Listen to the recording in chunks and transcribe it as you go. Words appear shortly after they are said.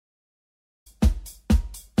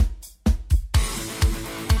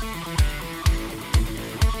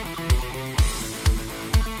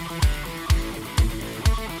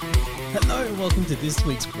welcome to this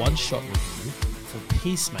week's one-shot review for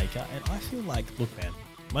Peacemaker. And I feel like, look, man,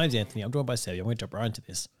 my name's Anthony. I'm joined by Sebi. I'm going to jump right into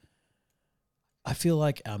this. I feel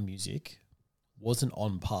like our music wasn't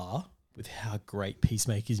on par with how great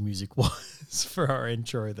Peacemaker's music was for our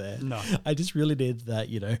intro there. No. I just really did that,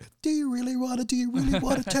 do you really want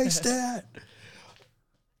to taste that?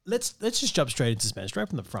 Let's just jump straight into this, man, straight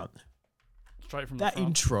from the front. Straight from the That front.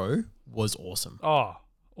 intro was awesome. Oh,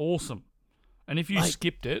 awesome. And if you Like-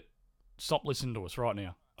 skipped it, stop listening to us right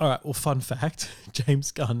now. All right, well, fun fact,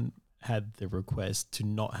 James Gunn had the request to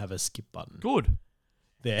not have a skip button Good.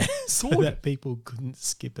 there so Good. that people couldn't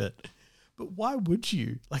skip it. But why would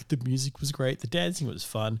you? Like, the music was great. The dancing was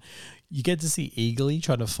fun. You get to see Eagly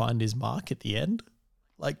trying to find his mark at the end.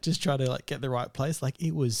 Like, just trying to, get the right place. Like,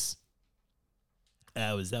 it was...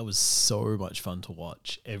 That was so much fun to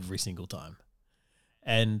watch every single time.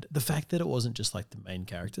 And the fact that it wasn't just, the main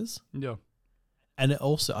characters. Yeah. And it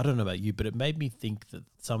also, I don't know about you, but it made me think that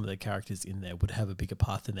some of the characters in there would have a bigger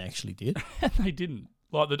part than they actually did. And they didn't.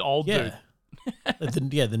 Like the old dude.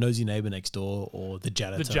 The nosy neighbor next door or the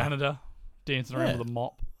janitor. The janitor dancing around Yeah. with a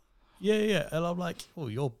mop. Yeah. And I'm like, oh,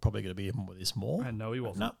 you're probably going to be in with this more. And no, he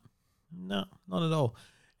wasn't. No, not at all.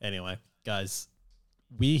 Anyway, guys,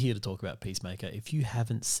 we're here to talk about Peacemaker. If you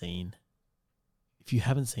haven't seen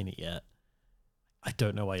it yet, I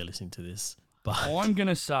don't know why you're listening to this, but I'm going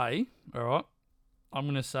to say, all right,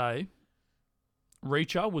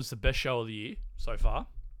 Reacher was the best show of the year so far.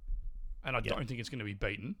 And I don't think it's going to be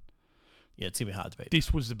beaten. yeah, it's going to be hard to beat.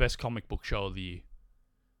 This was the best comic book show of the year.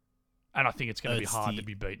 And I think it's going to be It's hard the- to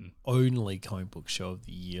be beaten. Only comic book show of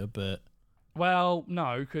the year, but Well,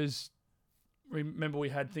 no, because remember we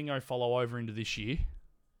had Thingo follow over into this year.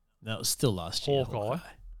 that was still last year. Hawkeye.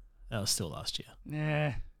 That was still last year.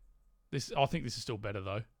 Nah. I think this is still better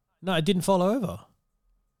though. No, it didn't follow over.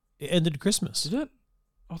 It ended Christmas. Did it?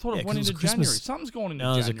 I thought Yeah, it went 'cause it into was Christmas. January. Something's gone into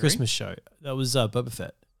No, it was January. a Christmas show. That was Boba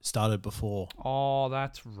Fett. Started before. Oh,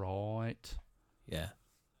 that's right. Yeah.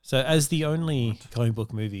 So as the only comic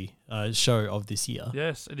book movie show of this year,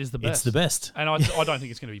 Yes, it is the best. it's the best. And I don't think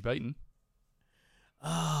it's going to be beaten.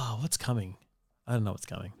 What's coming? I don't know what's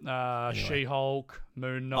coming. She-Hulk,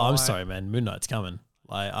 Moon Knight. Oh, I'm sorry, man. Moon Knight's coming.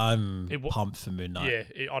 I'm It wa- pumped for Moon Knight.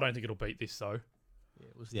 Yeah, I don't think it'll beat this though. Yeah,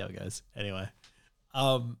 we'll see how it goes. Anyway, You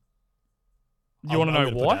want to I'm know gonna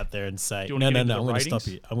put it why? out there and say Do you wanna no. get into I'm the going to stop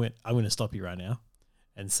ratings? you. I'm going to stop you right now,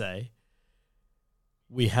 and say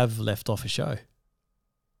we have left off a show.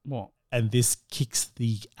 What? And this kicks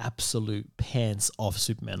the absolute pants off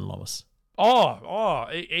Superman and Lois.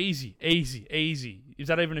 Easy. Is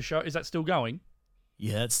that even a show? Is that still going?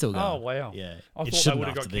 Yeah, it's still going. Oh, wow. Yeah. I It thought they shouldn't would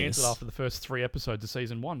have got after cancelled this. after the first 3 episodes of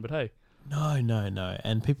season 1, but hey. No.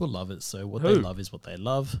 And people love it. So what Who? they love is what they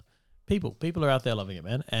love. People are out there loving it,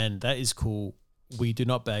 man. And that is cool. We do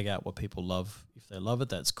not bag out what people love. If they love it,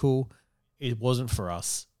 that's cool. It wasn't for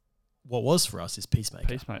us. What was for us is Peacemaker.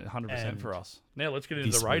 Peacemaker, 100% And for us. Now let's get into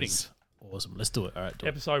This the ratings. was awesome. Let's do it. All right. Do it.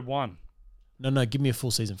 Episode 1. No. Give me a full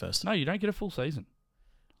season first. No, you don't get a full season.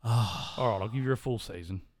 Oh, All right, I'll give you a full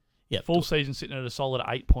season. yeah. Full season sitting at a solid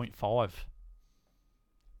 8.5.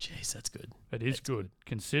 Jeez, that's good. It is That's good,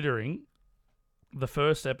 considering the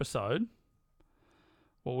first episode.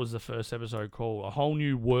 What was the first episode called? A Whole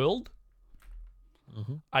New World,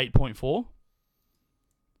 Mm-hmm. 8.4.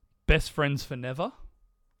 Best Friends for Never,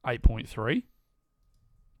 8.3.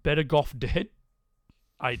 Better Goff Dead,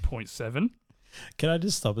 8.7. Can I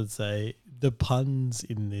just stop and say the puns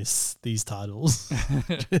in these titles?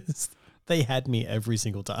 They had me every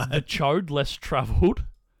single The time. Chode Less Travelled,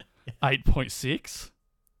 8.6.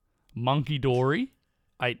 Monkey Dory,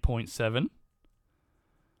 8.7.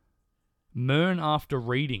 Mern After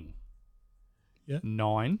Reading, Yeah.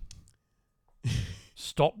 9.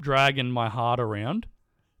 Stop Dragging My Heart Around,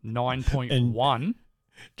 9.1.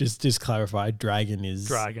 Just clarify, dragon is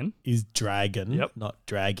Dragon. dragon, Yep. not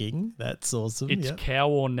dragging. That's awesome. It's Yep. Cow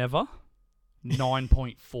or Never,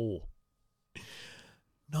 9.4.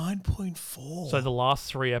 9.4. So the last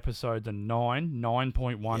 3 episodes are 9,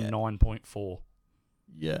 9.1, Yeah. 9.4.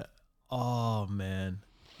 yeah. Oh man,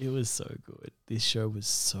 it was so good. This show was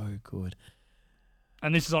so good.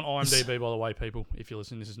 And this is on IMDb, by the way, people. If you're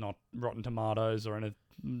listening, this is not Rotten Tomatoes or any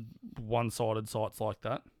one-sided sites like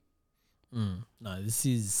that. No, this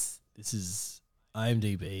is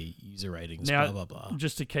IMDb user ratings. Now, blah blah blah.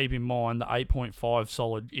 just to keep in mind, the 8.5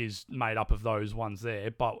 solid is made up of those ones there,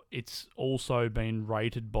 but it's also been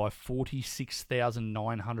rated by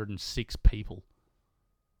 46,906 people.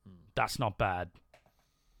 That's not bad.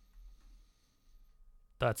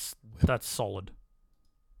 That's solid.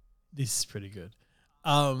 This is pretty good.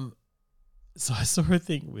 So I saw a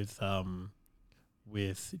thing with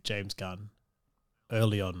James Gunn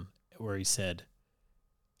early on where he said,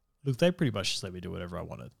 look, they pretty much just let me do whatever I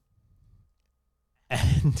wanted.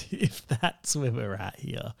 And if that's where we're at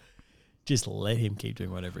here, just let him keep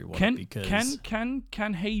doing whatever he wanted. Because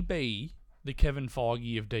can he be the Kevin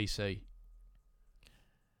Feige of DC?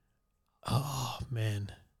 Oh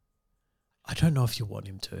man, I don't know if you want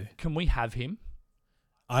him to. Can we have him?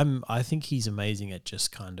 I think he's amazing at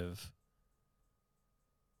just kind of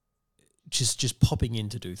just popping in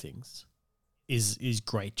to do things. Is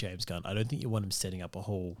great, James Gunn. I don't think you want him setting up a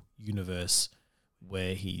whole universe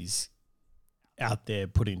where he's out there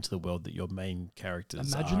put into the world that your main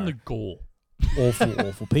characters Imagine are the gore.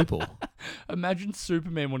 awful people. Imagine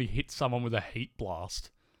Superman when he hits someone with a heat blast.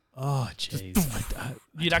 Oh, jeez.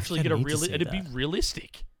 You'd actually get it'd be that.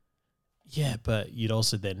 realistic. Yeah, but you'd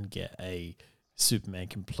also then get a Superman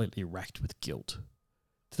completely racked with guilt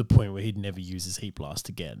to the point where he'd never use his heat blast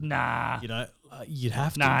again. Nah. You know, you'd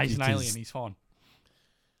have to. Nah, he's an alien. He's fine.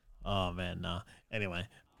 Oh, man, nah. Anyway.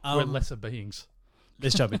 We're lesser beings.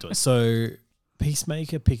 Let's jump into it. So,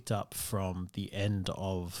 Peacemaker picked up from the end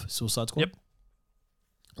of Suicide Squad. Yep.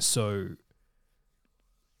 So,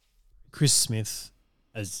 Chris Smith,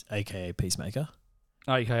 as a.k.a. Peacemaker,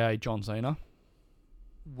 AKA John Cena.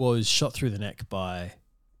 was shot through the neck by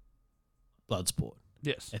Bloodsport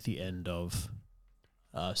Yes. at the end of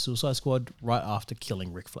Suicide Squad, right after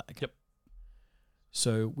killing Rick Flag. Yep.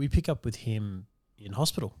 So we pick up with him in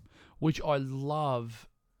hospital. Which I love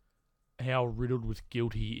how riddled with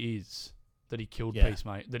guilt he is that he killed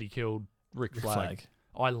Peacemaker, that he killed Rick Flag.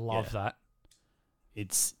 I love that.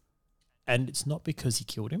 It's not because he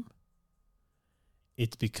killed him.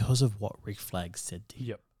 It's because of what Rick Flag said to him.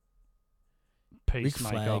 Yep.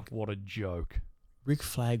 Peacemaker, what a joke. Rick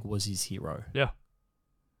Flag was his hero. Yeah.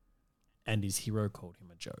 And his hero called him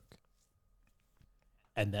a joke.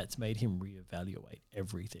 And that's made him reevaluate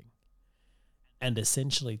everything. And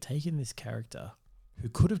essentially taking this character who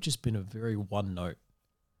could have just been a very one note,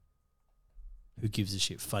 who gives a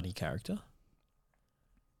shit funny character,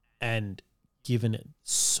 and given it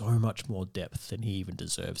so much more depth than he even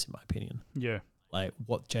deserves, in my opinion. Yeah. Like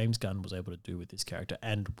what James Gunn was able to do with this character,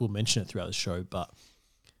 and we'll mention it throughout the show, but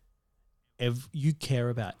you care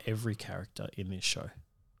about every character in this show.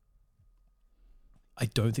 I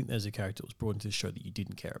don't think there's a character that was brought into the show that you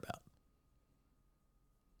didn't care about.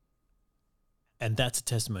 And that's a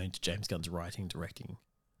testimony to James Gunn's writing, directing,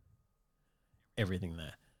 everything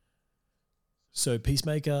there. So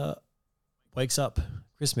Peacemaker wakes up,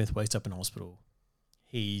 Chris Smith wakes up in hospital.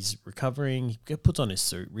 He's recovering, he puts on his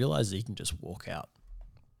suit, realizes he can just walk out.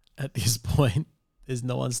 At this point, there's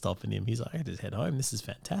no one stopping him. He's like, I can just head home. This is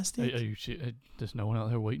fantastic. Are you, there's no one out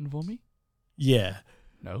there waiting for me? Yeah.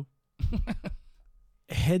 No.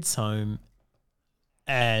 Heads home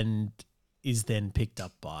and is then picked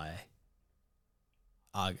up by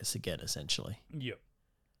Argus again, essentially. Yep.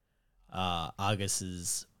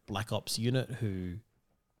 Argus's Black Ops unit, who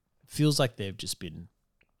feels like they've just been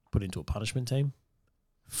put into a punishment team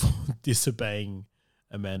for disobeying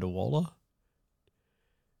Amanda Waller.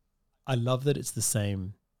 I love that it's the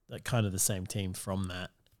same, like kind of the same team from that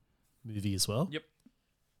movie as well. Yep.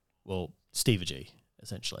 Well, Steve G,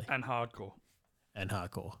 essentially. And Hardcore.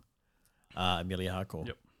 Amelia Hardcore.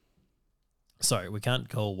 Yep. Sorry, we can't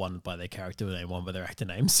call one by their character name, one by their actor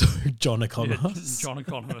name. So John Economos. Yeah, John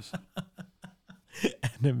Economos.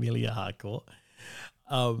 And Amelia Hardcore.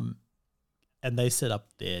 And they set up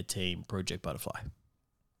their team, Project Butterfly.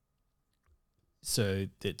 So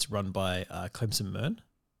it's run by Clemson Mern.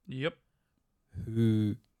 Yep.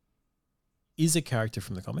 Who is a character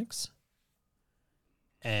from the comics.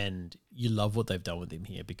 And you love what they've done with him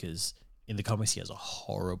here because in the comics he has a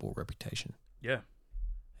horrible reputation. Yeah.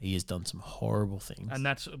 He has done some horrible things. And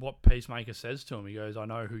that's what Peacemaker says to him. He goes, I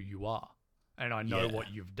know who you are and I know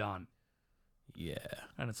what you've done. Yeah.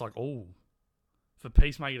 And it's like, oh, for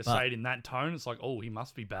Peacemaker to say it in that tone, it's like, oh, he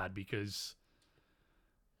must be bad because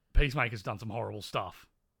Peacemaker's done some horrible stuff.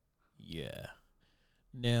 Yeah.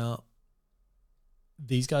 Now,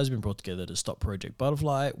 these guys have been brought together to stop Project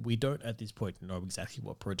Butterfly. We don't at this point know exactly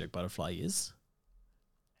what Project Butterfly is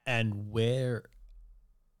and where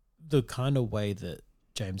the kind of way that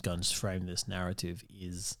James Gunn's framed this narrative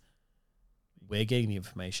is we're getting the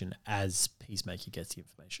information as Peacemaker gets the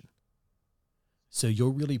information. So you're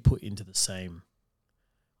really put into the same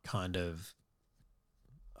kind of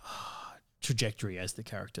trajectory as the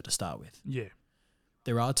character to start with. Yeah.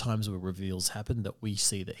 There are times where reveals happen that we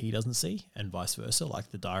see that he doesn't see and vice versa, like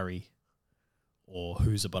the diary or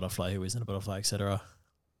who's a butterfly, who isn't a butterfly, etc.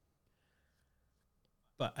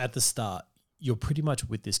 But at the start, you're pretty much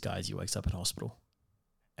with this guy as he wakes up in hospital.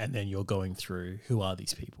 And then you're going through who are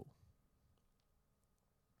these people?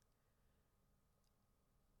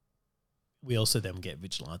 we also then get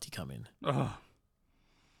Vigilante come in. Oh,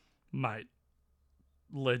 mate,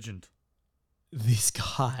 legend. This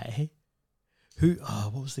guy,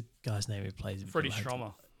 what was the guy's name who plays Freddie Vigilante?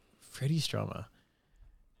 Stromer. Freddie Stromer.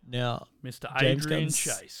 Now, Mr. James Adrian Gunn's-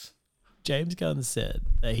 Chase. James Gunn said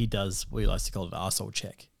that he does what he likes to call an arsehole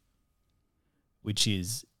check, which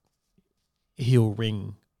is he'll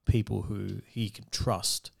ring people who he can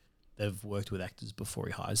trust they've worked with actors before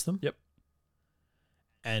he hires them. Yep.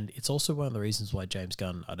 And it's also one of the reasons why James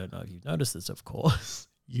Gunn, I don't know if you've noticed this, of course,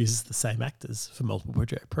 uses the same actors for multiple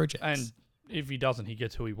projects. And if he doesn't, he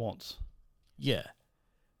gets who he wants. Yeah.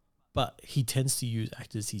 But he tends to use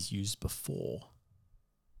actors he's used before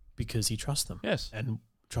because he trusts them. Yes. And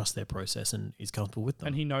trusts their process and is comfortable with them.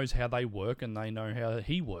 And he knows how they work and they know how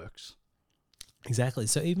he works. Exactly.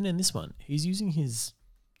 So even in this one, he's using his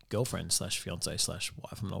girlfriend / fiance /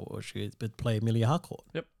 wife, I'm not what she is, but play Amelia Harcourt.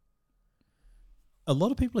 Yep. A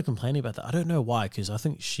lot of people are complaining about that. I don't know why, because I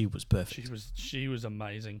think she was perfect. She was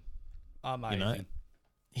amazing. Amazing. You know,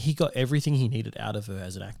 he got everything he needed out of her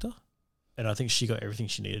as an actor, and I think she got everything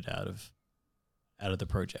she needed out of the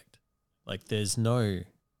project. Like, there's no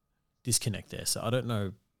disconnect there. So I don't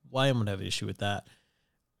know why I'm gonna have an issue with that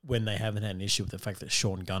when they haven't had an issue with the fact that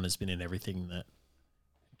Sean Gunn has been in everything that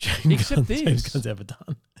James Gunn's ever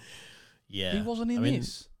done. Yeah, he wasn't in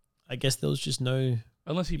this. I guess there was just no.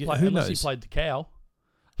 Unless he Yeah, played. who Unless he knows? played the cow.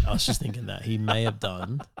 I was just thinking that he may have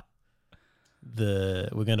done we're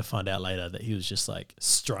going to find out later that he was just like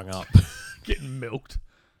strung up. Getting milked.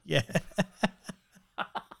 Yeah.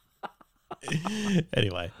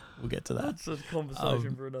 Anyway, we'll get to that. That's a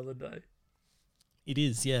conversation for another day. It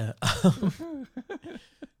is, yeah.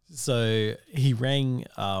 So he rang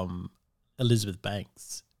Elizabeth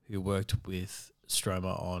Banks, who worked with Stromer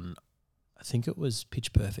on, I think it was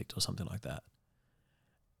Pitch Perfect or something like that,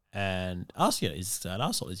 and asked, is that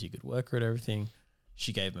asshole? Is he a good worker and everything?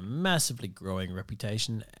 She gave him a massively growing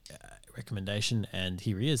recommendation, and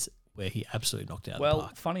here he is, where he absolutely knocked it out of the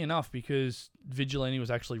park. Funny enough, because Vigilante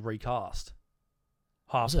was actually recast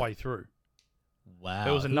halfway through. Wow.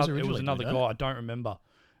 It was another originally guy. I don't remember.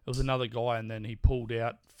 It was another guy, and then he pulled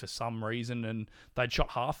out for some reason, and they'd shot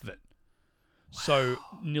half of it. Wow. So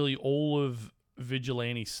nearly all of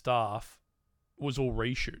Vigilante staff was all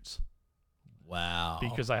reshoots. Wow.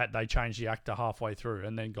 Because they changed the actor halfway through,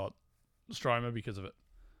 and then got Stromer because of it.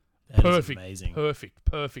 That is amazing.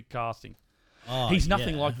 Perfect casting. Oh, he's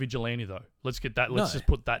nothing like Vigilante, though. Let's get that. Let's just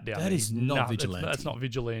put that down. That is not Vigilante. That's not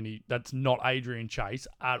Vigilante. That's not Adrian Chase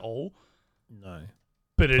at all. No,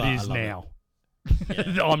 but it is now.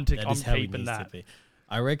 Yeah, I'm keeping that.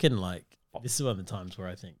 I reckon, this is one of the times where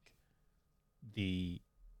I think the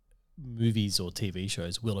movies or TV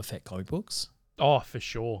shows will affect comic books. Oh, for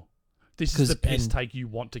sure. This is the piss take you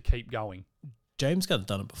want to keep going. James Gunn's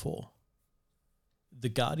done it before. The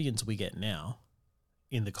Guardians we get now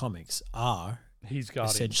in the comics are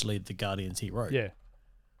essentially the Guardians he wrote. Yeah.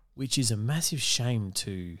 Which is a massive shame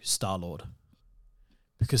to Star-Lord.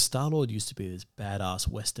 Because Star-Lord used to be this badass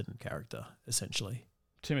Western character, essentially.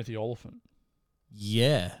 Timothy Olyphant.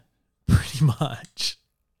 Yeah, pretty much.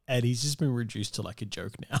 And he's just been reduced to like a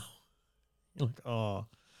joke now. You're like, oh,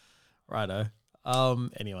 righto.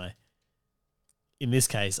 Anyway, in this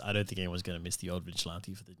case, I don't think anyone's going to miss the old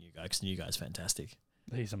Vigilante for the new guy, because the new guy's fantastic.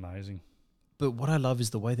 He's amazing. But what I love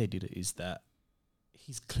is the way they did it is that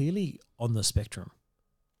he's clearly on the spectrum.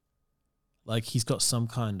 Like, he's got some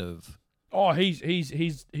kind of... Oh, he's got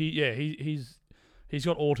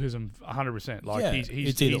autism 100%. Like, yeah, it's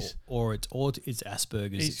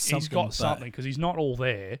Asperger's. He's got something, because he's not all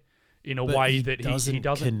there in a way that he doesn't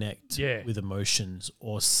connect with emotions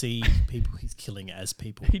or see people he's killing as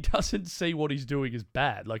people. He doesn't see what he's doing as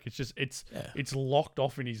bad. Like, it's locked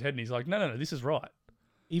off in his head, and he's like, no, this is right.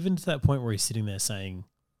 Even to that point where he's sitting there saying,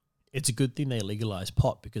 it's a good thing they legalized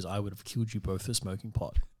pot, because I would have killed you both for smoking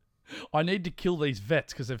pot. I need to kill these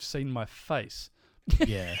vets because they've seen my face.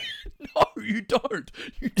 Yeah. No, you don't.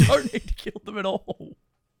 You don't need to kill them at all.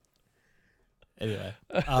 Anyway,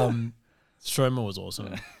 Stromer was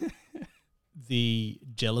awesome. The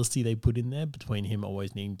jealousy they put in there between him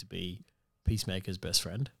always needing to be Peacemaker's best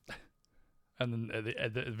friend, and then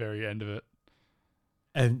at the very end of it,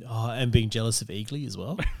 and being jealous of Eagly as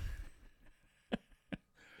well.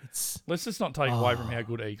 Let's just not take away from how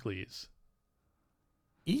good Eagly is.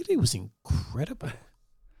 Eagly was incredible.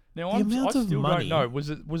 Now I still don't know. Was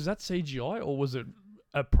that CGI, or was it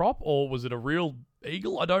a prop, or was it a real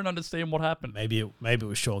eagle? I don't understand what happened. Maybe it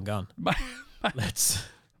was Sean Gunn.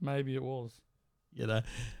 Maybe it was. We're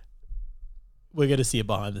going to see a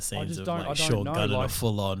behind the scenes of Sean Gunn in a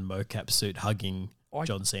full on mocap suit hugging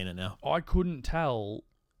John Cena now. I couldn't tell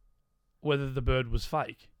whether the bird was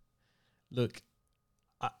fake. Look,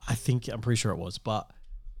 I think I'm pretty sure it was, but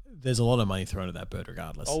there's a lot of money thrown at that bird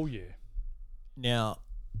regardless. Oh yeah. Now,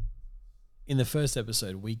 in the first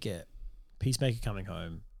episode, we get Peacemaker coming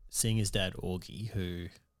home, seeing his dad Augie, who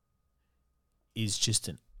is just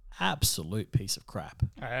an absolute piece of crap.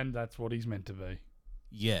 And that's what he's meant to be.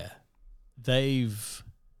 Yeah.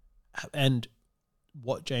 And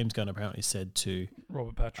what James Gunn apparently said to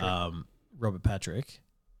Robert Patrick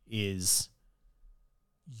is,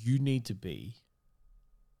 you need to be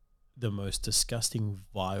the most disgusting,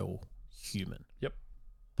 vile human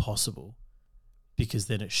possible, because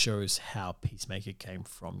then it shows how Peacemaker came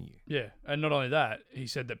from you. Yeah, and not only that, he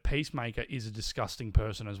said that Peacemaker is a disgusting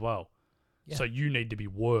person as well. Yeah. So you need to be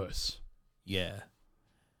worse. Yeah.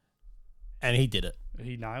 And he did it.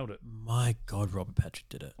 He nailed it. My God, Robert Patrick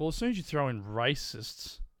did it. Well, as soon as you throw in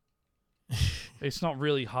racists, it's not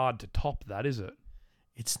really hard to top that, is it?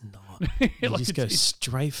 It's not. You like just go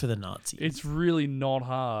straight for the Nazis. It's really not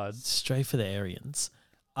hard. Straight for the Aryans.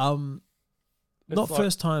 Not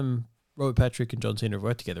first time Robert Patrick and John Cena have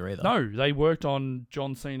worked together either. No, they worked on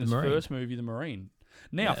John Cena's first movie, The Marine.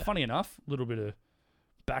 Now, funny enough, a little bit of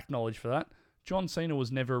back knowledge for that, John Cena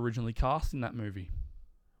was never originally cast in that movie.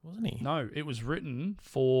 Wasn't he? No, it was written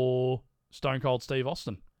for Stone Cold Steve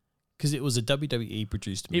Austin. Because it was a WWE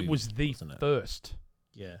produced movie. It was the first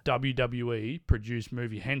WWE produced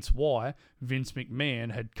movie, hence why Vince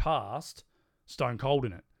McMahon had cast Stone Cold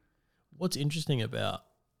in it. What's interesting about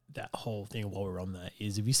that whole thing while we're on that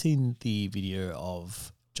is, have you seen the video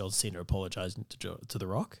of John Cena apologizing to The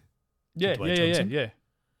Rock? Yeah.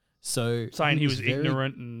 So saying he was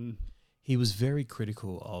ignorant, and he was very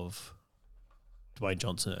critical of Dwayne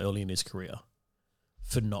Johnson early in his career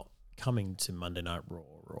for not coming to Monday Night Raw.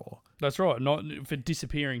 That's right, not for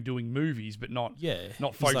disappearing doing movies, but not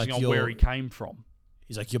focusing like, on where he came from.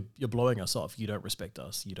 He's like, you're blowing us off. You don't respect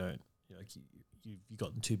us. You don't. You've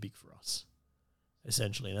gotten too big for us,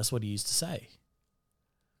 essentially. And that's what he used to say.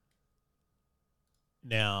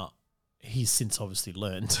 Now, he's since obviously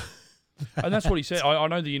learned. And that's what he said. I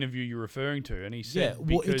know the interview you're referring to, and he said,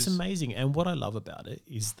 it's amazing. And what I love about it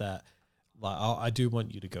is that, like, I do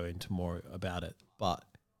want you to go into more about it, but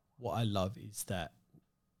what I love is that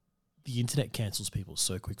the internet cancels people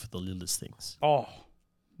so quick for the littlest things. Oh,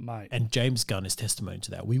 mate. And James Gunn is testimony to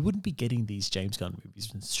that. We wouldn't be getting these James Gunn movies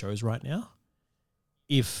and shows right now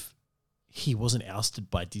if he wasn't ousted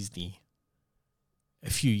by Disney a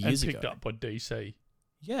few years ago. And picked up by DC.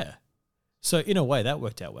 Yeah. So in a way, that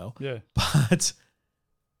worked out well. Yeah. But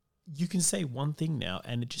you can say one thing now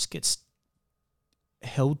and it just gets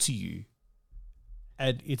held to you.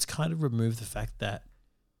 And it's kind of removed the fact that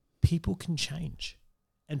people can change.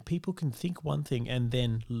 And people can think one thing and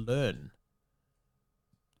then learn,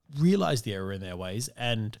 realize the error in their ways,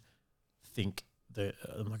 and think I'm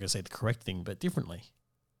not going to say the correct thing, but differently.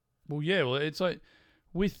 Well, yeah. Well, it's like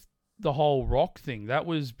with the whole Rock thing, that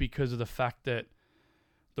was because of the fact that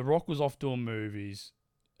The Rock was off doing movies.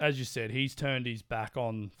 As you said, he's turned his back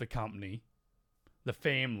on the company, the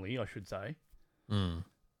family, I should say. Mm.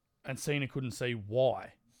 And Cena couldn't see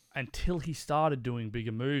why until he started doing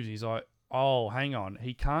bigger movies. He's like, oh, hang on.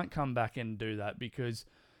 He can't come back and do that because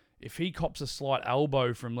if he cops a slight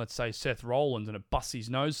elbow from, let's say, Seth Rollins and it busts his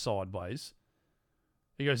nose sideways,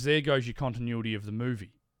 he goes, there goes your continuity of the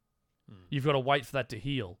movie. Mm. You've got to wait for that to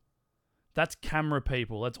heal. That's camera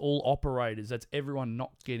people. That's all operators. That's everyone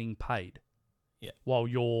not getting paid. Yeah. While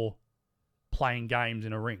you're playing games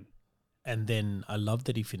in a ring. And then I love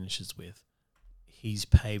that he finishes with, he's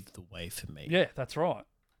paved the way for me. Yeah, that's right.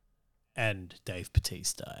 And Dave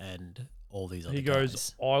Bautista and all these other guys. He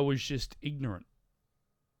goes, I was just ignorant.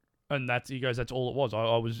 And that's all it was.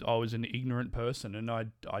 I was an ignorant person and I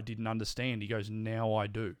didn't understand. He goes, now I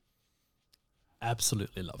do.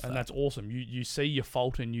 Absolutely love that. And that's awesome. You see your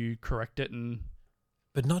fault and you correct it.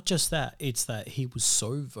 But not just that. It's that he was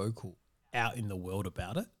so vocal out in the world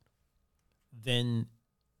about it. Then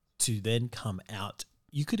to come out,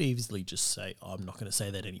 you could easily just say, oh, I'm not going to say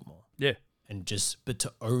that anymore. Yeah. But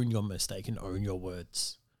to own your mistake and own your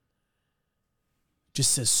words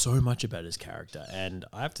just says so much about his character. And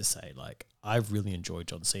I have to say, like, I've really enjoyed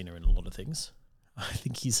John Cena in a lot of things. I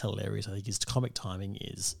think he's hilarious. I think his comic timing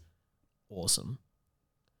is awesome.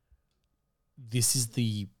 This is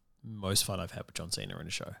the most fun I've had with John Cena in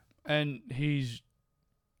a show. And his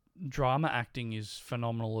drama acting is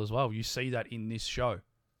phenomenal as well. You see that in this show.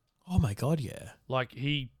 Oh my God, yeah. Like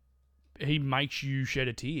he makes you shed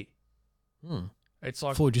a tear. It's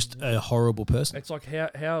like for just a horrible person. It's like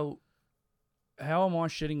how am I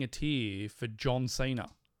shedding a tear for John Cena,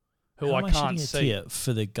 who I can't see? Tear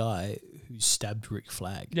for the guy who stabbed Rick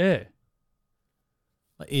Flag. Yeah,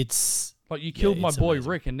 It's Like, you killed my it's boy amazing.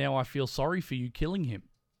 Rick, and now I feel sorry for you killing him.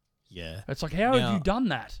 yeah. It's like, how have you done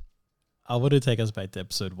that? I want to take us back to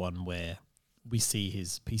episode 1 where we see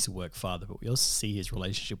his piece of work father, but we also see his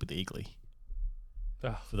relationship with Eagly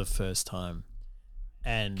Ugh. for the first time.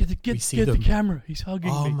 And Get we see the them. camera. He's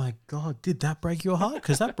hugging Oh me. my God, did that break your heart?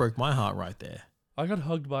 Because that broke my heart right there. I got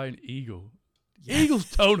hugged by an eagle. Yeah. Eagles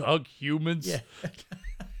don't hug humans. Yeah.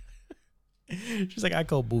 She's like, I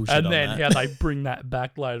call bullshit And on then that. how they bring that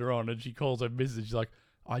back later on, and she calls her missus. She's like,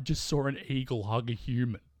 I just saw an eagle hug a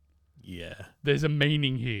human. Yeah. There's a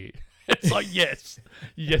meaning here. It's like, yes.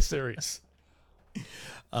 Yes, there is.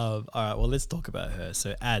 All right, well, let's talk about her.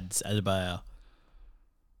 So, Adebayo,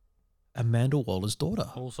 Amanda Waller's daughter,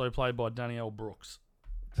 Also played by Danielle Brooks.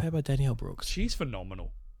 played by Danielle Brooks. She's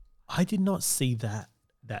phenomenal. I did not see that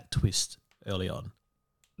twist early on.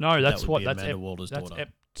 No, that's would what. be That's Amanda ep, Waller's that's daughter. ep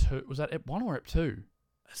 2. Was that ep 1 or ep 2?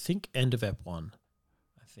 I think end of Ep 1.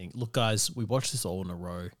 I think. Look, guys, we watched this all in a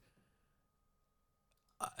row.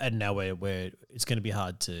 And now we're it's going to be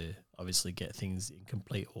hard to obviously get things in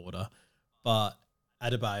complete order. But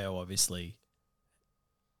Adebayo obviously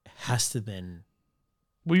has to then...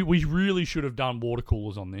 We really should have done water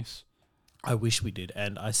coolers on this. I wish we did.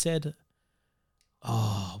 And I said...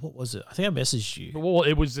 Oh, what was it? I think I messaged you. Well,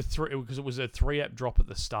 it was because it was a 3-ep drop at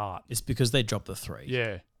the start. It's because they dropped the 3.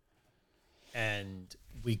 Yeah. And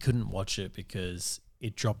we couldn't watch it because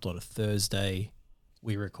it dropped on a Thursday.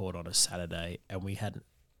 We record on a Saturday, and we hadn't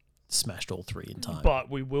smashed all 3 in time.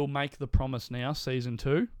 But we will make the promise now, season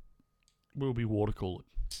 2 will be water cooled.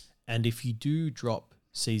 And if you do drop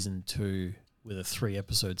season 2 with a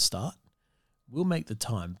 3-episode start, we'll make the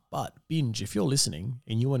time. But Binge, if you're listening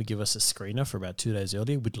and you want to give us a screener for about 2 days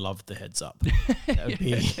earlier, we'd love the heads up. That would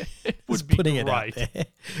be, Would be putting great. it out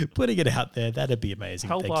there. Putting it out there, that'd be amazing.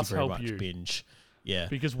 Help Thank us you very help much, you. Binge. Yeah.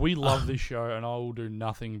 Because we love this show, and I will do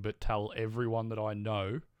nothing but tell everyone that I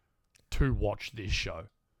know to watch this show.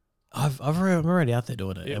 I'm already out there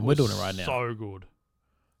doing it, and we're doing it right now. So good.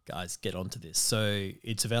 Guys, get onto this. So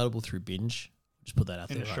it's available through Binge. Just put that out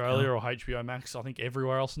In there Australia right now. or HBO Max, I think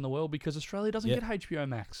everywhere else in the world, because Australia doesn't Yep. get HBO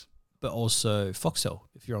Max. But also Foxtel.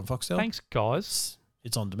 If you're on Foxtel, Thanks, guys.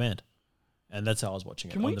 it's on demand. And that's how I was watching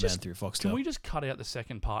it, Can on we demand just- through Foxtel. Can we just cut out the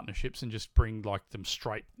second partnerships and just bring like them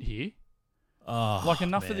straight here? Oh, Like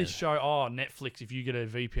enough of man. this show. Oh, Netflix. If you get a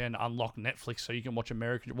VPN, unlock Netflix so you can watch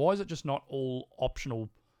American. Why is it just not all optional,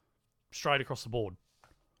 straight across the board?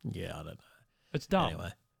 Yeah, I don't know. It's dumb.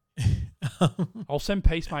 Anyway. I'll send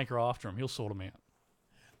Peacemaker after him. He'll sort him out.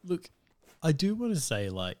 Look, I do want to say,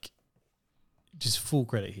 like, just full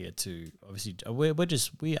credit here to, obviously,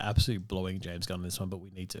 we're absolutely blowing James Gunn on this one, but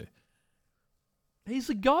we need to. He's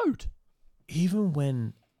the GOAT. Even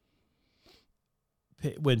when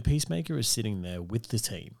Peacemaker is sitting there with the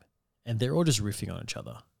team and they're all just riffing on each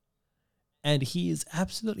other, and he is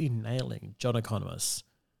absolutely nailing John Economos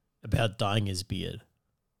about dyeing his beard.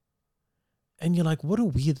 And you're like, what a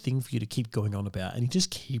weird thing for you to keep going on about. And he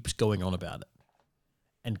just keeps going on about it.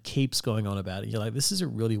 And keeps going on about it. You're like, this is a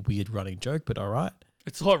really weird running joke, but all right.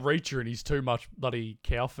 It's like Reacher and he's too much bloody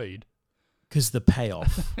cow feed. Because the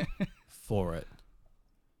payoff for it,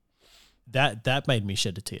 that made me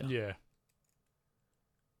shed a tear. Yeah.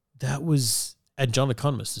 That was, and John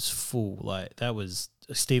Economist is full. Like, that was,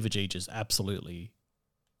 Steve Agee just absolutely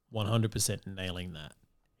 100% nailing that.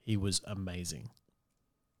 He was amazing.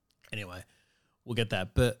 Anyway, we'll get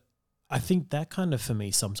that. But I think that kind of, for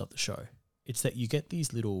me, sums up the show. It's that you get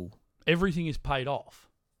these little... Everything is paid off.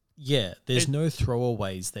 Yeah, there's no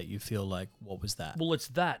throwaways that you feel like, what was that? Well, it's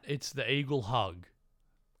that. It's the eagle hug.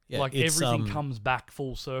 Yeah, like it's, everything comes back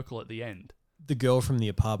full circle at the end. the girl from the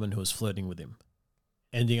apartment who was flirting with him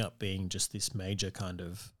ending up being just this major kind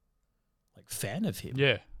of like fan of him.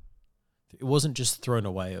 Yeah. It wasn't just thrown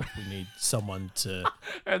away of we need someone to...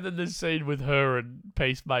 And then the scene with her and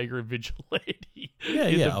Peacemaker and Vigilante. Yeah,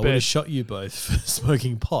 in yeah, the I would bed. have shot you both for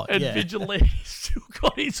smoking pot. And yeah. Vigilante still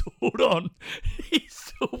got his hood on. He's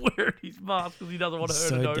still wearing his mask because he doesn't want her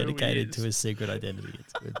to know so who he dedicated is. to his secret identity.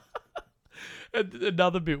 It's good. And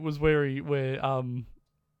another bit was where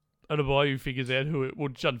Adebayo figures out who it... Well,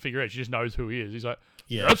 she doesn't figure out. She just knows who he is. He's like,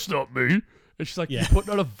 Yeah. that's not me. And she's like, Yeah. you're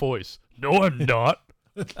putting on a voice. No, I'm not.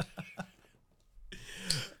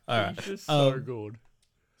 All right. It's just so Um, good.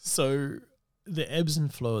 So the ebbs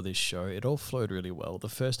and flow of this show, it all flowed really well. The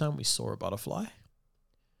first time we saw a butterfly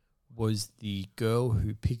was the girl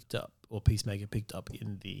who picked up, or Peacemaker picked up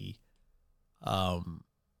in the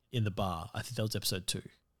bar. I think that was episode 2.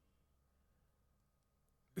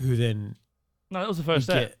 Who then No, that was the we first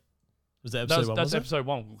step. get... Was that episode 1? That's was it? episode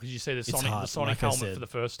 1 because you see the It's Sonic hard, the Sonic like I helmet said. for the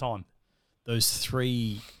first time. Those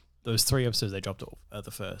 3 those 3 episodes they dropped off at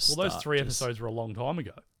the first. Well, those start 3 just episodes were a long time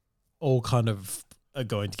ago. all kind of are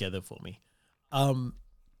going together for me.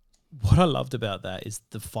 What I loved about that is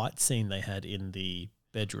the fight scene they had in the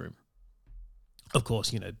bedroom. Of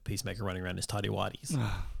course, Peacemaker running around his tidy whities.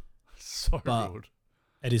 So But- good.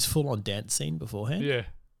 At his full-on dance scene beforehand. Yeah.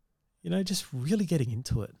 Just really getting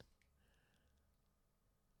into it.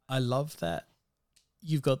 I love that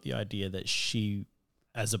you've got the idea that she,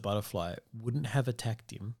 as a butterfly, wouldn't have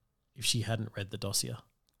attacked him if she hadn't read the dossier.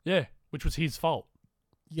 Yeah, which was his fault.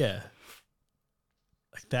 Yeah.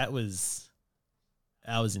 Like that was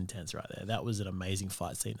intense right there. That was an amazing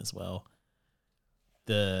fight scene as well.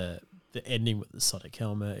 The ending with the Sonic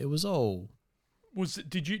helmet, it was all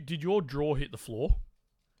Did your jaw hit the floor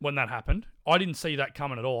when that happened? I didn't see that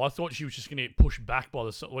coming at all. I thought she was just going to get pushed back by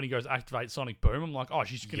when he goes activate Sonic Boom. I'm like, oh,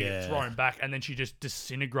 she's going to get thrown back, and then she just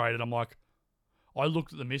disintegrated. I'm like, I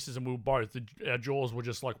looked at the missus and we were both, our jaws were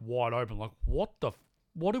just like wide open. Like, what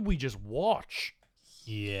did we just watch?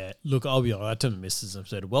 Yeah. Look, I'll be honest, I turned to Mrs. and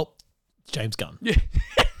said, well, it's James Gunn. Yeah.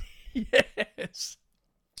 Yes.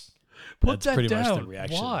 Put That's that pretty down. much the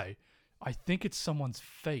reaction. Why? I think it's someone's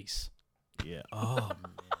face. Yeah. Oh,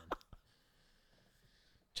 man.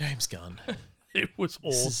 James Gunn. It was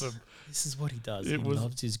awesome. This is what he does. It He was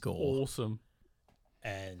loves his gore. Awesome.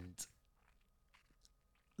 And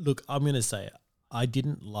look, I'm going to say I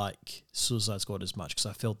didn't like Suicide Squad as much because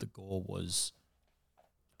I felt the gore was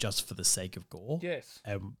just for the sake of gore. Yes.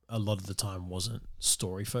 And a lot of the time wasn't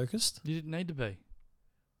story focused. You didn't need to be.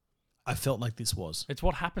 I felt like this was. It's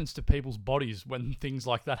what happens to people's bodies when things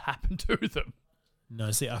like that happen to them. No,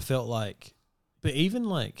 see, I felt like, but even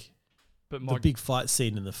like But the big fight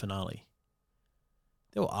scene in the finale,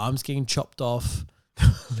 there were arms getting chopped off,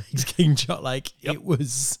 legs getting chopped. Like it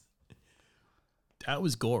was, that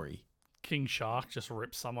was gory. King Shark just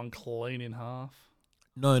ripped someone clean in half.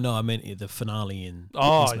 No, I meant the finale in.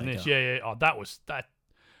 Oh, Peacemaker. in this, yeah. Oh, that was that.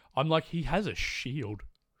 I'm like, he has a shield.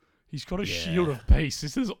 He's got a shield of peace.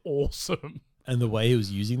 This is awesome. And the way he was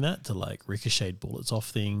using that to like ricochet bullets off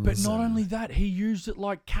things. But not and only that, he used it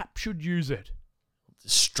like Cap should use it.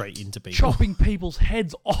 straight into people. Chopping people's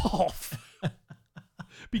heads off.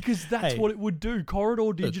 Because that's Hey. what it would do.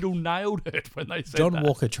 Corridor Digital nailed it when they said John that.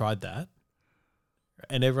 Walker tried that,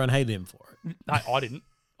 and everyone hated him for No, I didn't.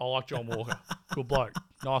 I like John Walker. Good bloke.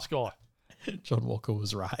 Nice guy. it. John Walker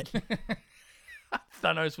was right.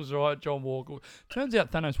 Thanos was right. John Walker. Turns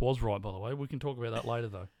out Thanos was right, by the way. We can talk about that later,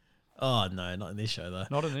 though. Oh no, not in this show though.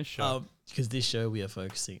 Not in this show. Because this show we are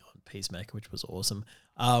focusing on Peacemaker, which was awesome.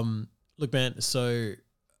 Look, man. So,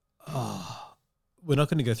 we're not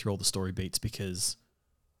going to go through all the story beats because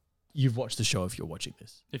you've watched the show. If you're watching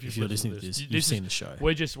this, If you're listening to this, you've seen the show.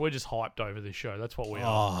 We're just hyped over this show. That's what we are.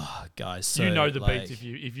 Oh, guys, so, You know the like, beats.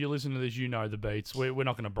 If you listen to this, you know the beats. We're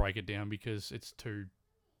not going to break it down because it's too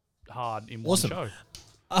hard in one Awesome. show.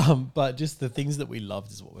 But just the things that we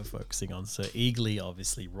loved is what we're focusing on. So Eagly,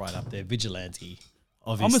 obviously, right up there. Vigilante,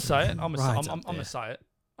 obviously. I'm gonna say it. I'm right gonna up there. say it.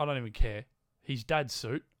 I don't even care. His dad's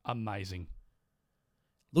suit, amazing.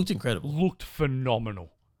 Looked incredible. Looked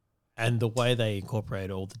phenomenal. And the way they incorporate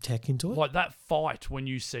all the tech into it. Like that fight when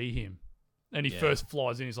you see him, and he Yeah. first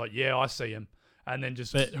flies in. He's like, "Yeah, I see him," and then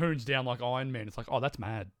just But- hoons down like Iron Man. It's like, oh, that's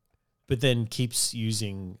mad. But then keeps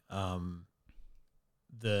using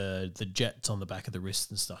the jets on the back of the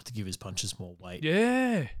wrist and stuff to give his punches more weight.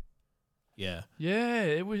 Yeah. Yeah. Yeah,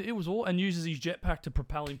 it was all, and uses his jetpack to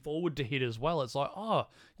propel him forward to hit as well. It's like, oh,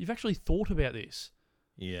 you've actually thought about this.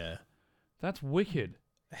 Yeah. That's wicked.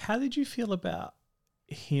 How did you feel about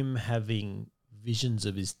him having visions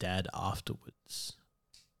of his dad afterwards?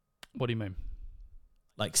 What do you mean?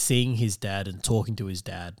 Like seeing his dad and talking to his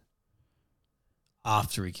dad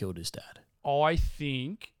after he killed his dad. I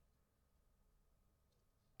think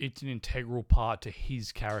it's an integral part to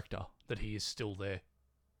his character that he is still there,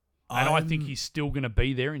 and I think he's still going to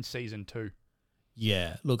be there in season 2.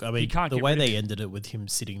 Yeah. Look, I mean, can't the get way rid of they him. ended it with him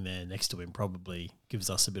sitting there next to him probably gives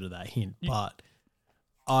us a bit of that hint. But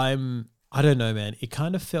I don't know, man. It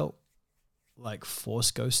kind of felt like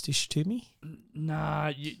Force Ghostish to me.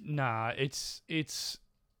 Nah, it's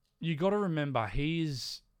you got to remember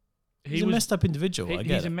He's he a was messed up individual. I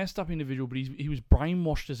get he's a it. messed up individual, but he was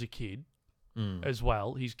brainwashed as a kid as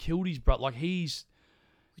well. He's killed his brother. Like We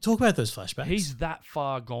talk about those flashbacks. he's that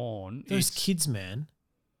far gone. those It's kids, man.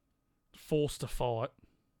 forced to fight,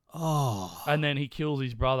 Oh. and then he kills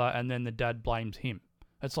his brother, and then the dad blames him.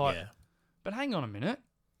 It's like, yeah. but hang on a minute.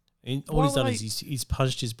 And Why all he's were done they- is he's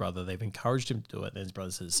punched his brother. They've encouraged him to do it. And then his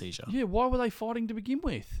brother says a seizure. Yeah, why were they fighting to begin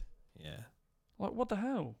with? Yeah. Like, what the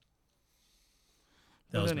hell?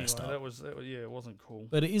 That was messed up. That was yeah, it wasn't cool.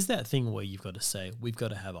 But it is that thing where you've got to say, we've got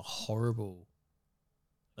to have a horrible,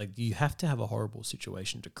 like you have to have a horrible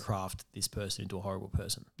situation to craft this person into a horrible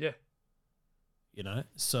person. Yeah. You know?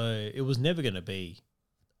 So it was never going to be,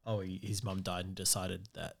 his mum died and decided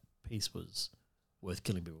that peace was worth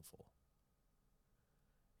killing people for.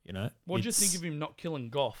 You know? What did you think of him not killing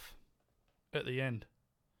Goff at the end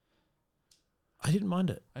I didn't mind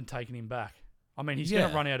it. and taking him back? I mean, he's going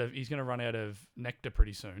to run out of nectar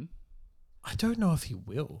pretty soon. I don't know if he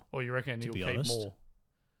will. Or you reckon he'll be keep honest. more?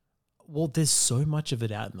 Well, there's so much of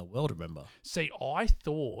it out in the world, remember? See, I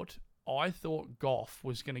thought Goff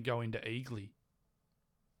was going to go into Eagly.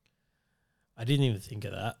 I didn't even think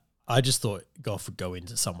of that. I just thought Goff would go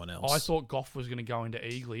into someone else. I thought Goff was going to go into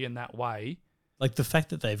Eagly, and that way, like the fact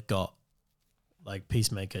that they've got like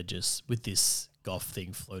Peacemaker just with this Goff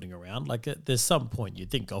thing floating around, like there's some point you'd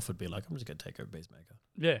think Goff would be like, I'm just going to take over Peacemaker.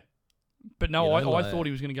 yeah. But no, You know, I thought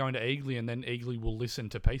he was going to go into Eagly, and then Eagly will listen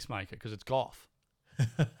to Peacemaker because it's Goff.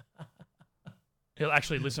 He'll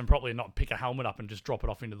actually listen properly and not pick a helmet up and just drop it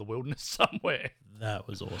off into the wilderness somewhere. That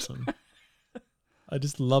was awesome. I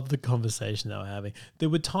just love the conversation they were having. There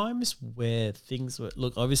were times where things were,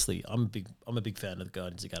 look, obviously I'm a big fan of the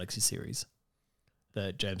Guardians of the Galaxy series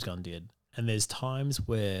that James Gunn did. And there's times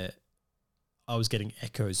where I was getting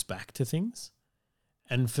echoes back to things.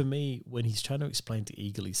 And for me, when he's trying to explain to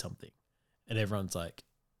Eagly something and everyone's like,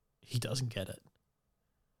 he doesn't get it,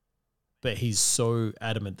 but he's so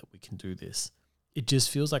adamant that we can do this, it just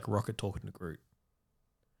feels like Rocket talking to Groot.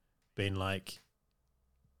 Being like,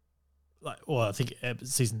 well, I think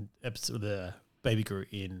episode the Baby Groot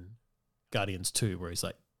in Guardians 2, where he's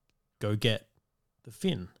like, go get the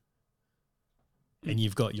fin. And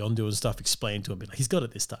you've got Yondu and stuff explained to him, like, he's got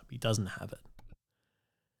it this time. He doesn't have it.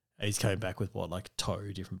 And he's coming back with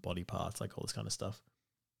toe, different body parts, like all this kind of stuff.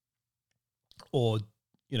 Or,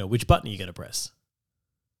 which button are you going to press?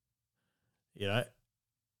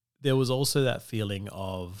 There was also that feeling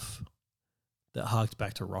of that harked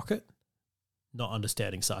back to Rocket, not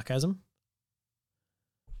understanding sarcasm.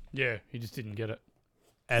 Yeah, he just didn't get it.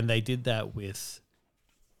 And they did that with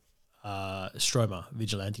Stroma,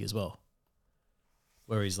 Vigilante as well,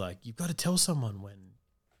 where he's like, you've got to tell someone when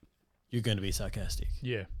you're going to be sarcastic.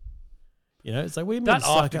 Yeah. It's like, we mean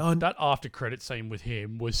that after credit scene with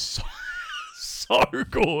him was so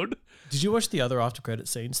good. Did you watch the other after credit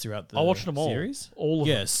scenes throughout the I watched them all. series? All of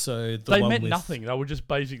them. Yes, so they meant nothing. They were just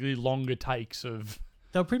basically longer takes of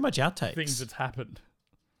they were pretty much outtakes. Things that's happened.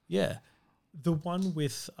 Yeah. The one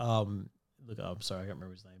with look, I'm sorry, I can't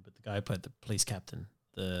remember his name, but the guy who played the police captain.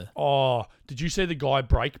 Did you see the guy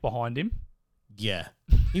break behind him? Yeah.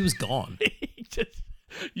 He was gone.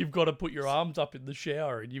 You've got to put your arms up in the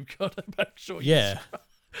shower and you've got to make sure Yeah.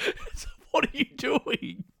 What are you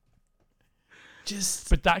doing? Just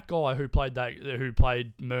But that guy who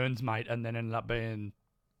played Mern's mate and then ended up being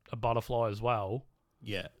a butterfly as well.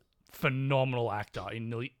 Yeah. Phenomenal actor in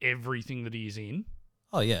nearly everything that he's in.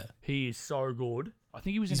 Oh yeah. He is so good. I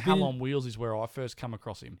think he was in Hell on Wheels is where I first come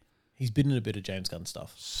across him. He's been in a bit of James Gunn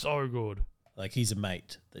stuff. So good. Like he's a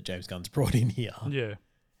mate that James Gunn's brought in here. Yeah.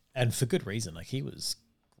 And for good reason. Like he was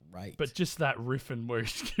great. But just that riffing where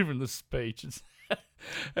he's giving the speech.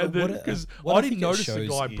 And then, because what I didn't notice the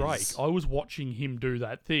guy shows break. is- I was watching him do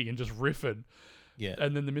that thing and just riffing. Yeah.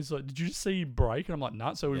 And then the mid's like, did you just see him break? And I'm like,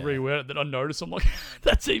 nah. So we Yeah. rewound it. Then I noticed, I'm like,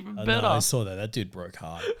 that's even I better. know, I saw that. That dude broke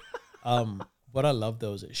hard. What I love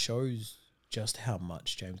though is it shows just how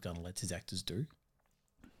much James Gunn lets his actors do.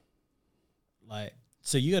 Like,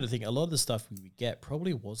 so you got to think a lot of the stuff we would get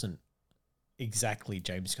probably wasn't exactly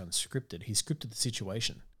James Gunn scripted. He scripted the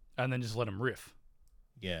situation. And then just let him riff.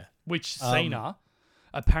 Yeah. Which Cena,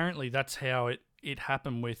 apparently that's how it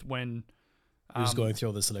happened with when... He was going through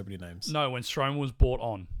all the celebrity names. No, when Strowman was brought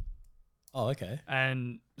on. Oh, okay.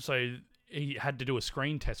 And so he had to do a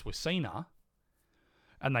screen test with Cena.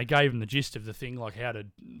 And they gave him the gist of the thing, like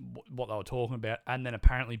what they were talking about. And then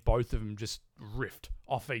apparently both of them just riffed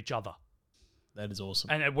off each other. That is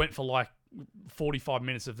awesome. And it went for like 45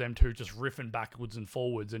 minutes of them two just riffing backwards and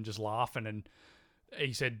forwards and just laughing. And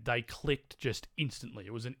he said they clicked just instantly.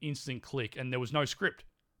 It was an instant click and there was no script.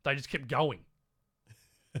 They just kept going.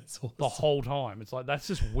 That's awesome. The whole time. It's like, that's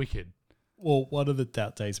just wicked. Well, one of the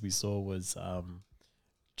outtakes we saw was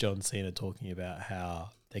John Cena talking about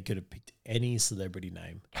how they could have picked any celebrity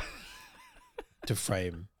name to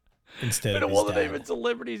frame instead But of it his wasn't dad. even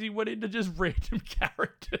celebrities. He went into just random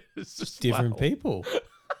characters. as Different well. people.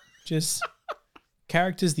 Just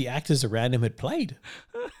characters the actors around him had played.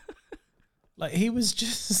 Like he was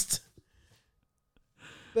just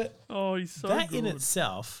But Oh, he's so that good. in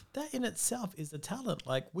itself is a talent.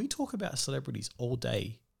 Like, we talk about celebrities all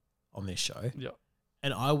day on this show, Yeah.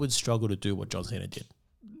 and I would struggle to do what John Cena did.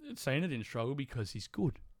 Cena didn't struggle because he's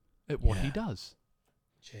good at what he Yeah. does.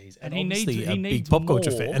 Jeez, And and he obviously a needs big pop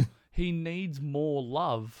culture more- fan. He needs more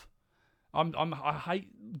love. I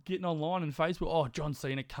hate getting online and Facebook. Oh, John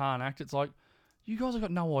Cena can't act. It's like, you guys have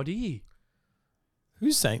got no idea.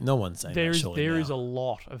 Who's saying? No one's saying There that. is surely there now. is a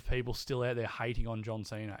lot of people still out there hating on John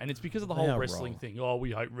Cena, and it's because of the They whole are wrestling wrong. thing. Oh,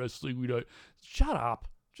 we hate wrestling. We don't. Shut up.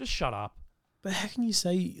 Just shut up. But how can you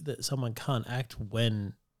say that someone can't act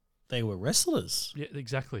when they were wrestlers? Yeah,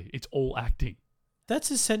 exactly. It's all acting. That's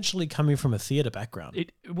essentially coming from a theatre background.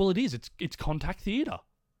 It is. It's contact theater.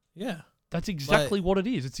 Yeah. That's exactly what it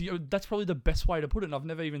is. That's probably the best way to put it. And I've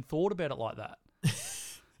never even thought about it like that.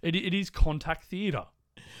 It is contact theater.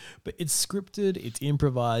 But it's scripted, it's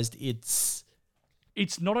improvised, it's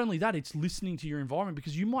Not only that, it's listening to your environment,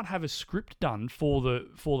 because you might have a script done for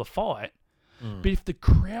the fight, but if the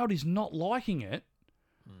crowd is not liking it,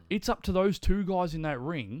 it's up to those two guys in that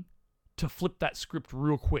ring to flip that script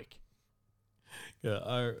real quick. Yeah,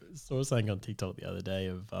 I saw something on TikTok the other day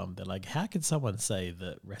of they're like, how could someone say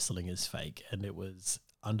that wrestling is fake? And it was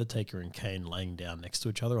Undertaker and Kane laying down next to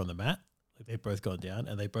each other on the mat. Like, they've both gone down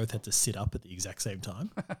and they both had to sit up at the exact same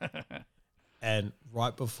time. And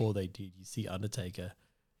right before they did, you see Undertaker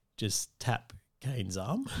just tap Kane's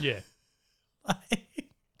arm. Yeah.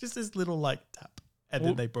 Just this little like tap. And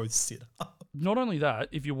Well- then they both sit up. Not only that,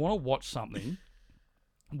 if you want to watch something,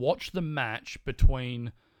 watch the match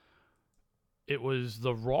between, it was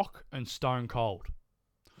The Rock and Stone Cold.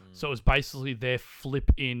 So it was basically their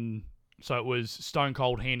flip in. So it was Stone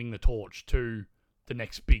Cold handing the torch to the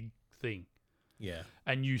next big thing. Yeah.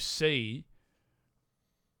 And you see,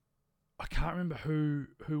 I can't remember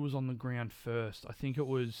who was on the ground first. I think it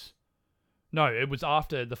was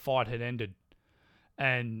after the fight had ended,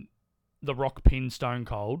 and The Rock pinned Stone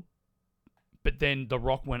Cold, but then The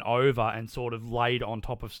Rock went over and sort of laid on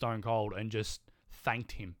top of Stone Cold and just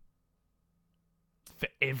thanked him for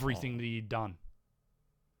everything that he'd done,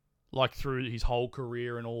 like through his whole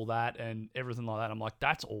career and all that and everything like that. I'm like,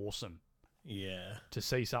 that's awesome Yeah. to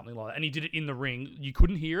see something like that. And he did it in the ring. You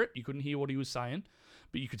couldn't hear it. You couldn't hear what he was saying,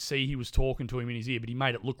 but you could see he was talking to him in his ear, but he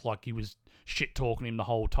made it look like he was shit talking him the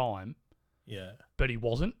whole time, Yeah. but he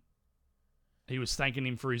wasn't. He was thanking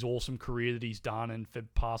him for his awesome career that he's done and for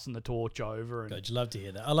passing the torch over. And God, you love to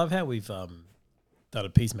hear that. I love how we've done a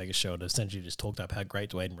Peacemaker show and essentially just talked up how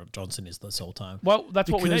great Dwayne Johnson is this whole time. well, that's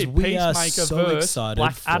what we Because need. we are Peacemaker so versus excited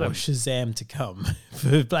Black for Adam. Shazam to come,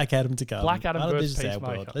 for Black Adam to come. Black Adam Out of versus this Shazam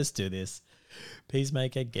Peacemaker. world. Let's do this.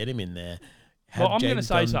 Peacemaker, get him in there. Well, Have I'm going to James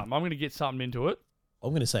say Gunn- something. I'm going to get something into it.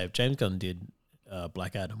 I'm going to say if James Gunn did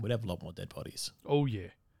Black Adam, we'd have a lot more dead bodies. Oh yeah,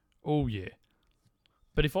 oh yeah.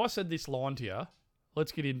 But if I said this line to you,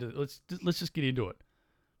 let's just get into it.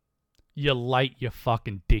 You're late, you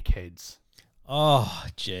fucking dickheads. Oh,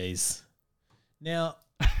 jeez. Now,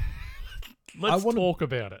 Let's wanna- talk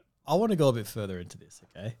about it. I want to go a bit further into this,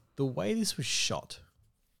 okay? The way this was shot,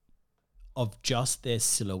 of just their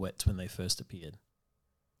silhouettes when they first appeared.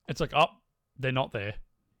 It's like, oh, they're not there.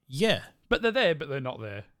 Yeah. But they're there, but they're not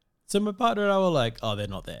there. So my partner and I were like, oh, they're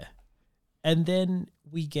not there. And then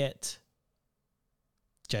we get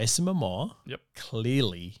Jason Momoa Yep.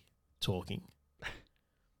 clearly talking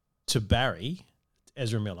to Barry,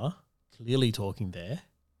 Ezra Miller, clearly talking there.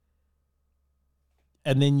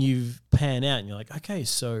 And then you pan out and you're like, okay,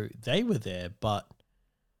 so they were there, but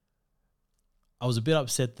I was a bit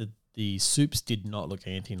upset that the soups did not look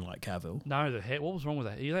anything like Cavill. No, the hair. What was wrong with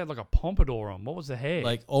that? He had like a pompadour on. What was the hair?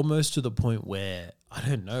 Like almost to the point where, I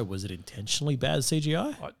don't know, was it intentionally bad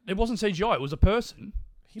CGI? It wasn't CGI. It was a person.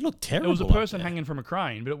 He looked terrible. It was a up person there. hanging from a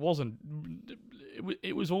crane, but it wasn't.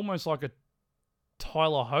 It was almost like a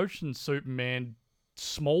Tyler Hoechlin Superman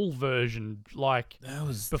small version, like That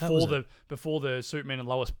was before the Superman and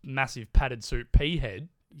Lois massive padded suit pea head.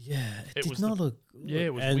 Yeah, it It did was not look. yeah,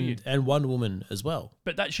 it was and, weird. And Wonder Woman as well.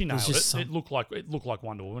 But that she nailed just it. It looked like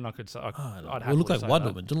Wonder Woman. I could say. I'd Oh, happily well, it looked like say Wonder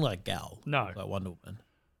that. Woman. Didn't look like Gal. No. It looked like Wonder Woman.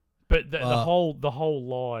 But the whole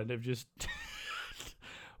line of just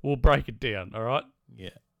we'll break it down. All right,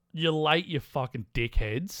 Yeah. you're late, you fucking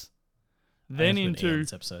dickheads. I Then have to put an E on into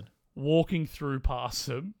this episode. walking through past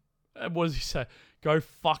them. And what does he say? Go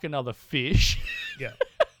fuck another fish. Yeah.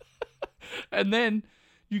 And then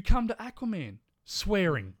you come to Aquaman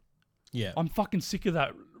swearing. Yeah. I'm fucking sick of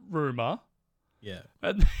that rumor. Yeah.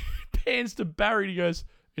 And pans to Barry and he goes,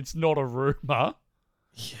 it's not a rumor.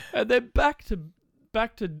 Yeah. And then back to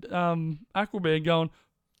Aquaman going,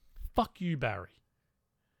 fuck you, Barry.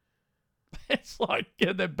 It's like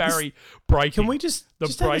the Barry breaking. Can we just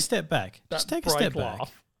take a step back? that Just take a break step back.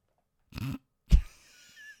 laugh.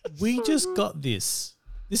 We just got this.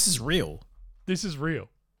 This is real. This is real.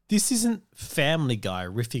 This isn't Family Guy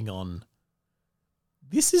riffing on.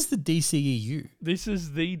 This is the DCEU. This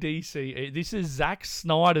is the DC. This is Zack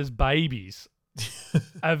Snyder's babies.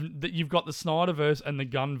 You've got the Snyderverse and the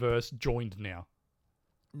Gunverse joined now.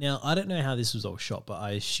 Now, I don't know how this was all shot, but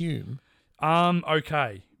I assume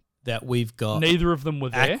Okay. that we've got Neither of them were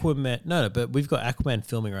there. Aquaman. No, but we've got Aquaman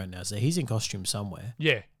filming right now, so he's in costume somewhere.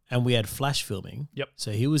 Yeah. And we had Flash filming. Yep.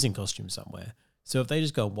 So he was in costume somewhere. So if they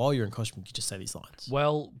just go, while you're in costume, you could just say these lines.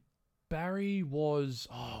 Well, Barry was...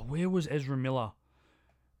 Oh, where was Ezra Miller?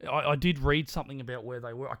 I did read something about where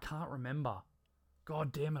they were. I can't remember.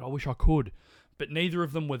 God damn it, I wish I could. But neither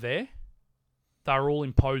of them were there. They were all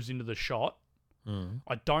imposed into the shot.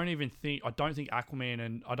 I don't think Aquaman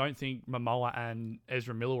and I don't think Momoa and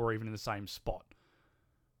Ezra Miller were even in the same spot.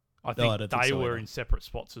 I think they were in separate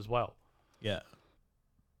spots as well. Yeah.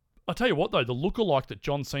 I tell you what though, the lookalike that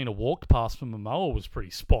John Cena walked past from Momoa was pretty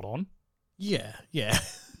spot on. Yeah.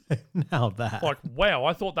 Now that. Like, wow,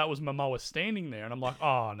 I thought that was Momoa standing there, and I'm like,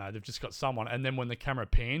 oh no, they've just got someone. And then when the camera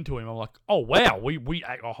panned to him, I'm like, oh wow,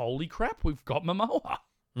 holy crap, we've got Momoa,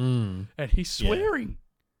 and he's swearing.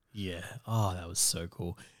 Yeah. Oh, that was so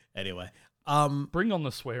cool. Anyway, Bring on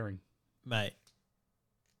the swearing, mate.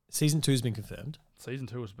 Season 2's been confirmed. Season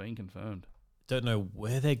 2 has been confirmed. Don't know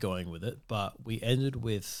where they're going with it, but we ended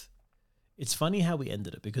with. It's funny how we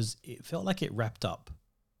ended it because it felt like it wrapped up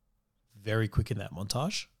very quick in that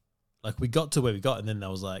montage. Like we got to where we got, and then there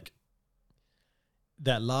was like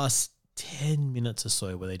that last 10 minutes or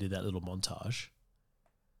so where they did that little montage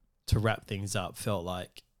to wrap things up. Felt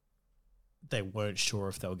like they weren't sure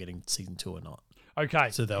if they were getting season 2 or not. Okay,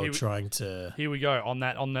 So they were trying to. Here we go on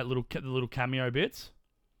that little cameo bits.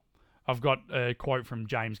 I've got a quote from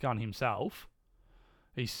James Gunn himself.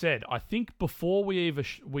 He said, "I think before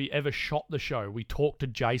we ever shot the show, we talked to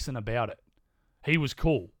Jason about it. He was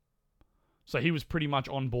cool, so he was pretty much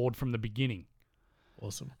on board from the beginning."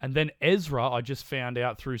 Awesome. And then Ezra, I just found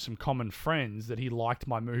out through some common friends that he liked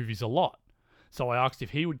my movies a lot. So I asked if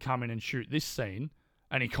he would come in and shoot this scene,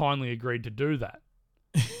 and he kindly agreed to do that.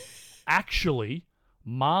 Actually,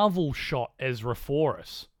 Marvel shot Ezra for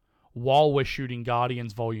us while we're shooting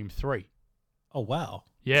Guardians Volume 3. Oh, wow.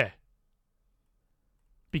 Yeah.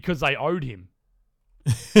 Because they owed him.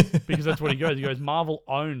 Because that's what he goes. He goes, Marvel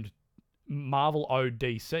owed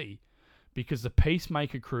DC because the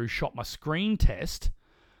Peacemaker crew shot my screen test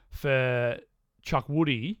for Chuck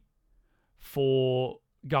Woody for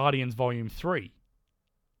Guardians Volume 3.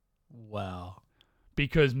 Wow.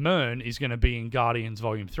 Because Myrn is going to be in Guardians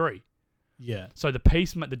Volume 3. Yeah. So the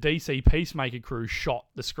DC Peacemaker crew shot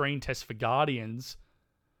the screen test for Guardians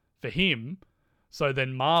for him. So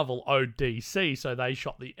then Marvel owed DC, so they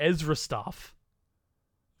shot the Ezra stuff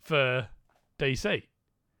for DC.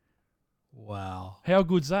 Wow. How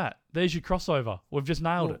good's that? There's your crossover. We've just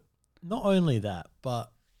nailed it. Not only that,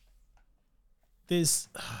 but there's...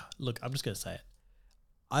 Look, I'm just going to say it.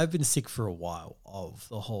 I've been sick for a while of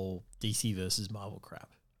the whole DC versus Marvel crap.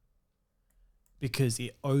 Because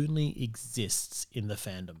it only exists in the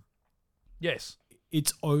fandom. Yes.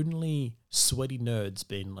 It's only sweaty nerds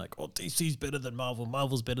being like, oh, DC's better than Marvel,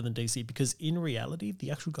 Marvel's better than DC. Because in reality, the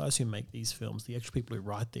actual guys who make these films, the actual people who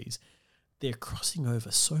write these, they're crossing over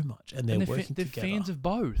so much and they're working they're together. fans of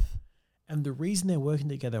both. And the reason they're working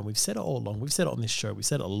together, and we've said it all along, we've said it on this show, we've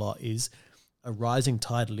said it a lot, is a rising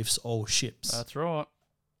tide lifts all ships. That's right.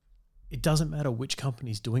 It doesn't matter which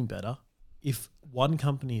company's doing better. If one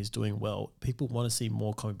company is doing well, people want to see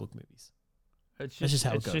more comic book movies. That's just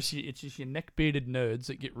how it goes. It's just your neck-bearded nerds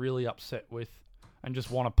that get really upset with and just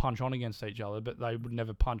want to punch on against each other, but they would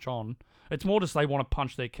never punch on. It's more just they want to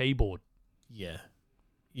punch their keyboard. Yeah.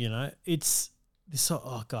 You know, it's this.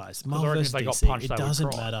 Oh, guys, I Marvel reckon vs. if they got DC, punched, it they would doesn't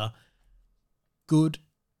cry. matter. Good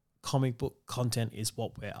comic book content is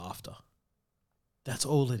what we're after. That's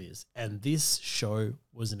all it is. And this show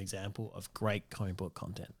was an example of great comic book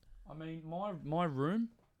content. I mean, my room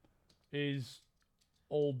is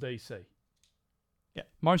all DC. Yeah.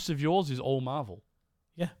 Most of yours is all Marvel.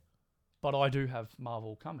 Yeah. But I do have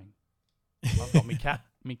Marvel coming. I've got me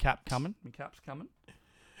cap coming. My cap's coming.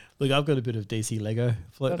 Look, I've got a bit of DC Lego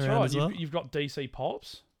floating That's around right. as well. You've got DC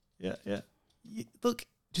Pops. Yeah. Look,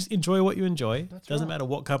 just enjoy what you enjoy. That's Doesn't right. matter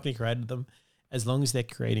what company created them, as long as they're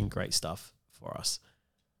creating great stuff for us.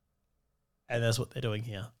 And that's what they're doing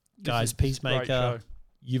here. Guys, This is a great Peacemaker, show.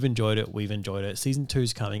 you've enjoyed it. We've enjoyed it. Season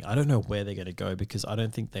 2's coming. I don't know where they're going to go because I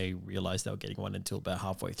don't think they realized they were getting one until about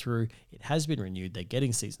halfway through. It has been renewed. They're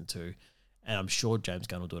getting season 2. and I'm sure James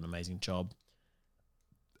Gunn will do an amazing job.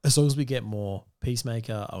 As long as we get more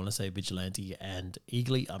Peacemaker, I want to say Vigilante and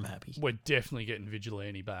Eagly, I'm happy. We're definitely getting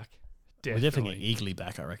Vigilante back. We're definitely getting Eagly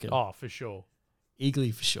back, I reckon. Oh, for sure.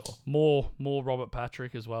 Eagly for sure. More Robert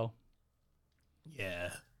Patrick as well.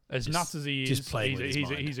 Yeah. As nuts as he is,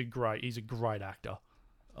 he's a great actor.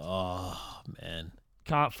 Oh man,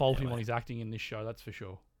 can't fault him on his acting in this show. That's for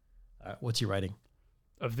sure. What's your rating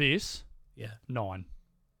of this? Yeah, 9.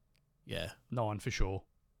 Yeah, 9 for sure.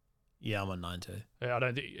 Yeah, I'm on 9 too. I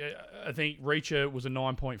don't think. I think Reacher was a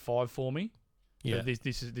 9.5 for me. Yeah, but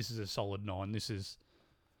this is a solid 9.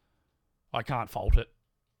 I can't fault it.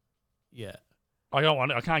 Yeah, I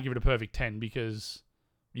can't give it a perfect 10 because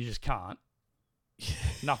you just can't.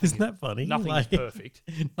 Nothing. Isn't that funny? Nothing is perfect.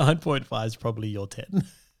 9.5 is probably your 10.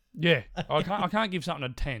 Yeah, I can't give something a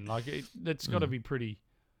 10. Like that's got to be pretty.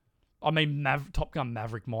 I mean, Top Gun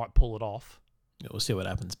Maverick might pull it off. Yeah, we'll see what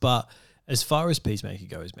happens. But as far as Peacemaker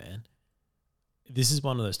goes, man, this is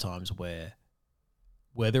one of those times where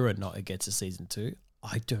whether or not it gets a season 2,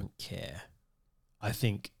 I don't care. I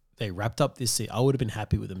think they wrapped up this season. I would have been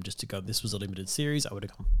happy with them just to go, this was a limited series. I would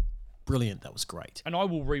have gone, brilliant. That was great. And I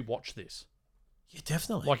will rewatch this. Yeah,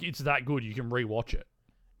 definitely. Like, it's that good. You can rewatch it.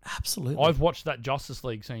 Absolutely. I've watched that Justice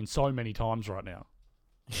League scene so many times right now.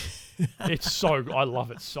 I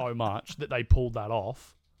love it so much that they pulled that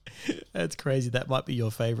off. That's crazy. That might be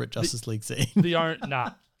your favorite Justice League scene. Nah.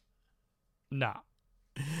 Not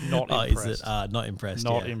impressed. Is it? Not impressed.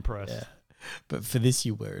 Not impressed. Yeah. But for this,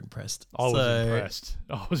 you were impressed. I was impressed.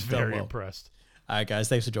 I was very impressed. All right, guys.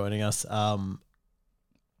 Thanks for joining us.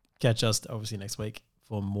 Catch us obviously next week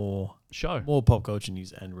for more pop culture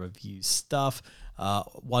news and review stuff.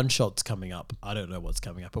 One shot's coming up. I don't know what's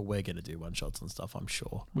coming up, but we're going to do one shots and stuff, I'm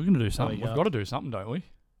sure. We're going to do something. We've got to do something, don't we?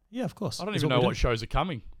 Yeah, of course. I don't even know what shows are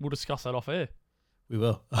coming. We'll discuss that off air. We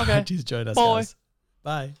will. Okay. Cheers, join us, Bye. guys.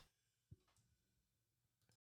 Bye.